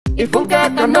If funke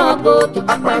cannot go to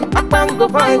Akpan go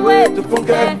find way to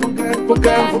funke.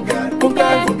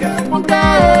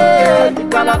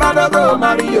 Calabar no go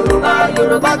marry Yoruba,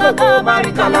 Yoruba go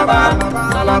marry Calabar.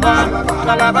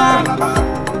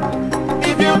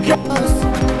 If you can.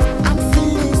 I'm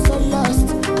feeling so lost.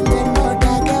 Them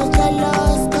other girls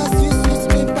jealous, 'cause you switch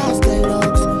me past the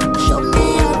looks. Show me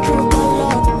your true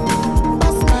color,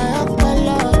 pass my up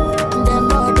color. Them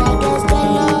other girls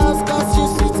jealous, 'cause you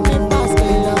switch me past the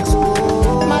looks.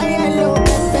 My yellow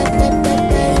pepe,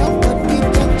 your body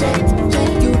check.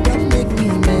 You don't make me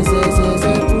mess.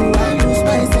 I lose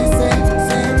my sense.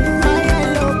 My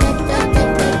yellow pepe,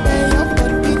 your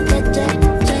body check.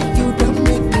 You don't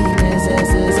make me mess.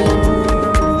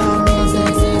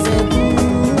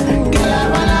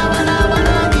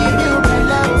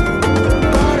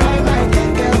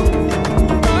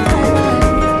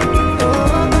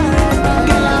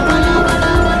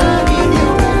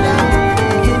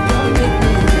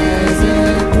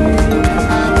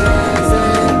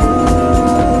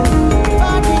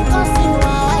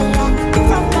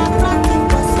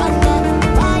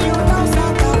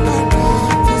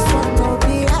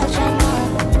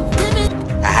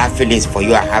 Feelings for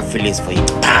you, I have feelings for you.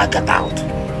 Get out.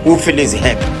 Who feelings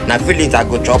heck? Now feelings I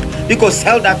go chop. You go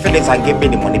sell that feelings and give me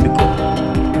the money because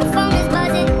The phone is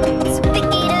buzzing, so pick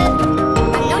it up.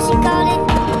 I know she called it,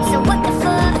 so what the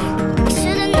fuck? I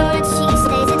should've known that she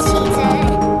stays a cheater.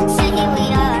 So here we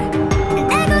are, and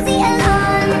there goes the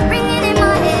alarm, ringing in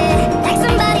my head. Like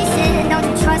somebody said, don't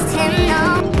you trust him, no.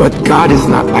 But God is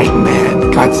not like man.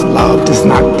 God's love does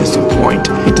not disappoint.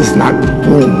 It does not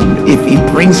wound. If he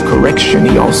brings correction,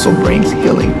 he also brings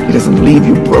healing. He doesn't leave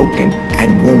you broken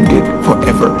and wounded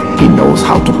forever. He knows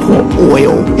how to pour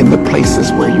oil in the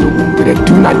places where you're wounded. And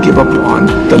do not give up on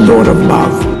the Lord of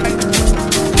love.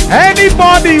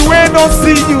 Anybody when don't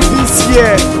see you this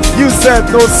year, you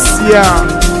said no see ya.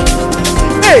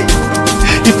 Hey,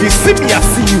 if you see me, I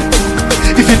see you.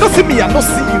 If you don't see me, I don't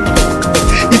see you.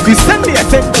 If you send me, I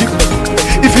send you.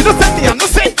 If you don't send me, I'm not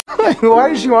sending. Why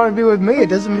does she want to be with me? It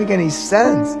doesn't make any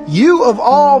sense. You, of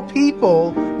all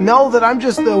people, know that I'm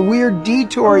just the weird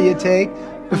detour you take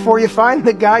before you find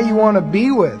the guy you want to be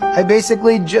with. I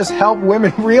basically just help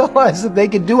women realize that they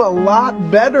could do a lot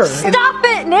better. Stop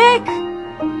it, Nick!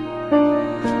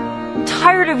 I'm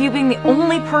tired of you being the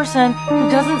only person who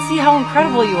doesn't see how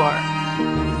incredible you are.